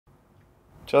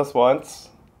Just once,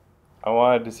 I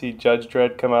wanted to see Judge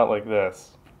Dredd come out like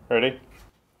this. Ready?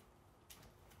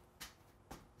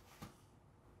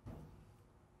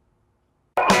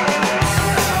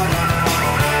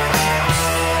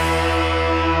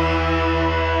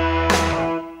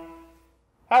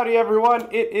 Howdy everyone,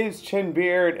 it is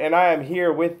Chinbeard, and I am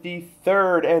here with the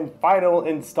third and final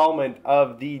installment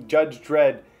of the Judge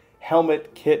Dredd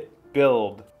helmet kit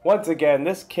build. Once again,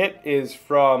 this kit is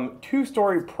from Two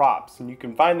Story Props, and you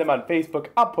can find them on Facebook.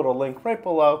 I'll put a link right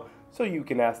below so you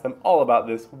can ask them all about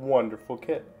this wonderful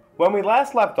kit. When we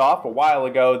last left off a while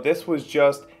ago, this was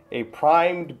just a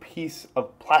primed piece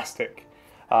of plastic.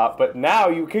 But now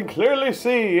you can clearly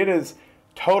see it is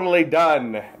totally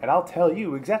done, and I'll tell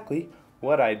you exactly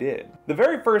what I did. The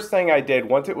very first thing I did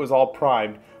once it was all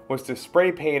primed was to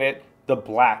spray paint it the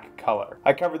black color.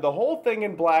 I covered the whole thing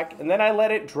in black and then I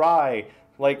let it dry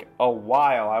like a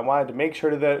while. I wanted to make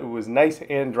sure that it was nice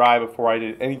and dry before I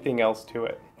did anything else to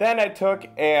it. Then I took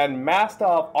and masked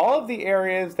off all of the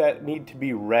areas that need to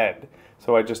be red.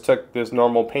 So I just took this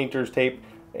normal painter's tape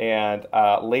and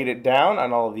laid it down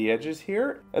on all of the edges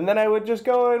here. And then I would just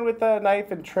go in with a knife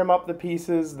and trim up the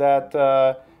pieces that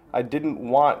I didn't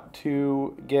want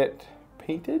to get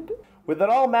painted. With it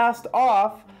all masked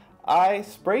off, I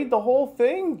sprayed the whole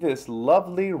thing this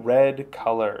lovely red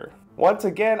color. Once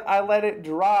again, I let it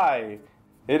dry.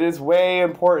 It is way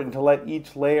important to let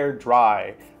each layer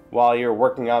dry while you're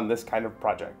working on this kind of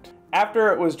project.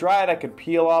 After it was dried, I could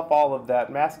peel off all of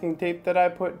that masking tape that I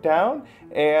put down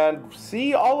and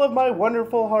see all of my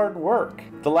wonderful hard work.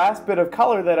 The last bit of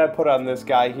color that I put on this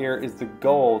guy here is the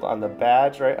gold on the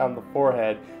badge right on the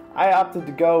forehead. I opted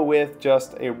to go with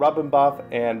just a rub and buff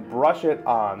and brush it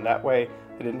on. That way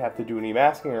I didn't have to do any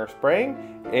masking or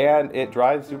spraying, and it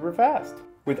dries super fast.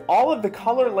 With all of the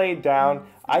color laid down,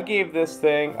 I gave this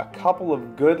thing a couple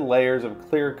of good layers of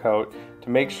clear coat to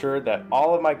make sure that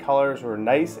all of my colors were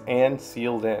nice and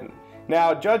sealed in.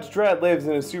 Now, Judge Dredd lives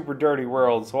in a super dirty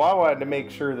world, so I wanted to make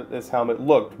sure that this helmet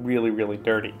looked really, really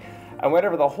dirty. I went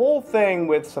over the whole thing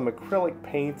with some acrylic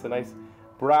paints, a nice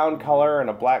brown color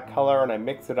and a black color, and I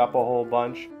mixed it up a whole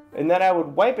bunch. And then I would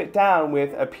wipe it down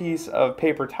with a piece of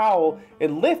paper towel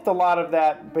and lift a lot of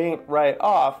that paint right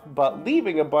off, but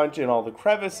leaving a bunch in all the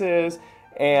crevices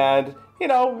and, you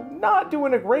know, not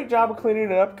doing a great job of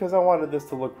cleaning it up because I wanted this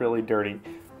to look really dirty.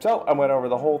 So I went over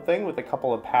the whole thing with a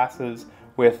couple of passes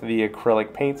with the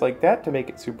acrylic paints like that to make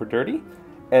it super dirty.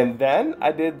 And then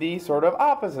I did the sort of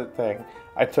opposite thing.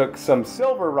 I took some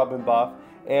silver rub and buff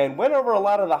and went over a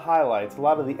lot of the highlights, a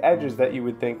lot of the edges that you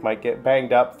would think might get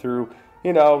banged up through,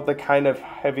 you know, the kind of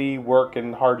heavy work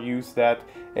and hard use that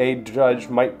a judge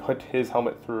might put his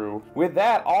helmet through. With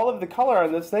that, all of the color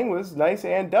on this thing was nice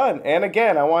and done. And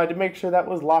again, I wanted to make sure that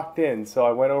was locked in, so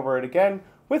I went over it again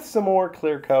with some more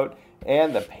clear coat,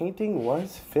 and the painting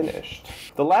was finished.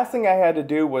 The last thing I had to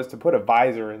do was to put a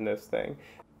visor in this thing.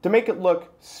 To make it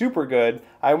look super good,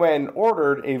 I went and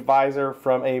ordered a visor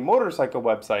from a motorcycle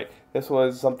website. This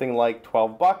was something like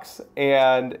 12 bucks,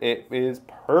 and it is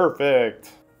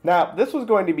perfect. Now, this was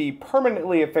going to be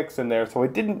permanently affixed in there, so I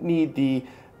didn't need the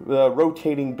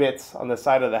rotating bits on the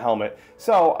side of the helmet.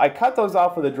 So I cut those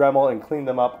off with a Dremel and cleaned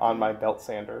them up on my belt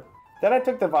sander. Then I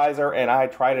took the visor and I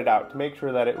tried it out to make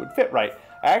sure that it would fit right.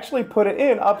 I actually put it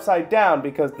in upside down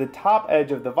because the top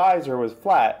edge of the visor was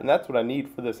flat, and that's what I need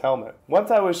for this helmet. Once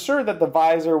I was sure that the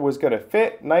visor was going to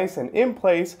fit nice and in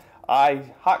place, I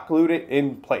hot glued it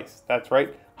in place. That's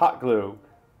right, hot glue.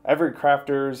 Every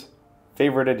crafter's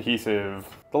favorite adhesive.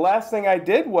 The last thing I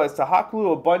did was to hot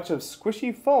glue a bunch of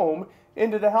squishy foam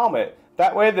into the helmet.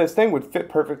 That way this thing would fit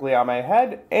perfectly on my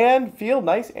head and feel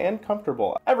nice and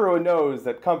comfortable. Everyone knows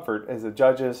that comfort is a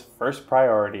judge's first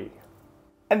priority.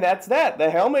 And that's that. The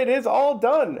helmet is all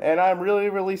done, and I'm really,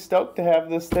 really stoked to have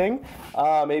this thing.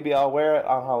 Maybe I'll wear it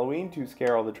on Halloween to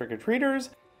scare all the trick-or-treaters.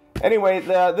 Anyway,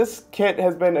 this kit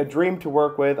has been a dream to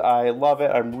work with. I love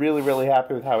it. I'm really, really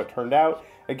happy with how it turned out.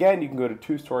 Again, you can go to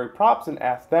Two Story Props and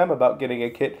ask them about getting a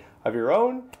kit of your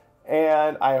own.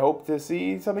 And I hope to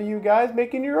see some of you guys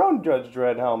making your own Judge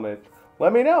Dredd helmet.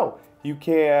 Let me know. You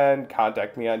can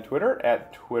contact me on Twitter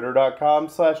at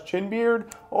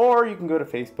twitter.com/chinbeard, or you can go to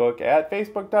Facebook at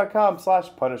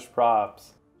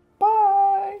facebook.com/punishedprops.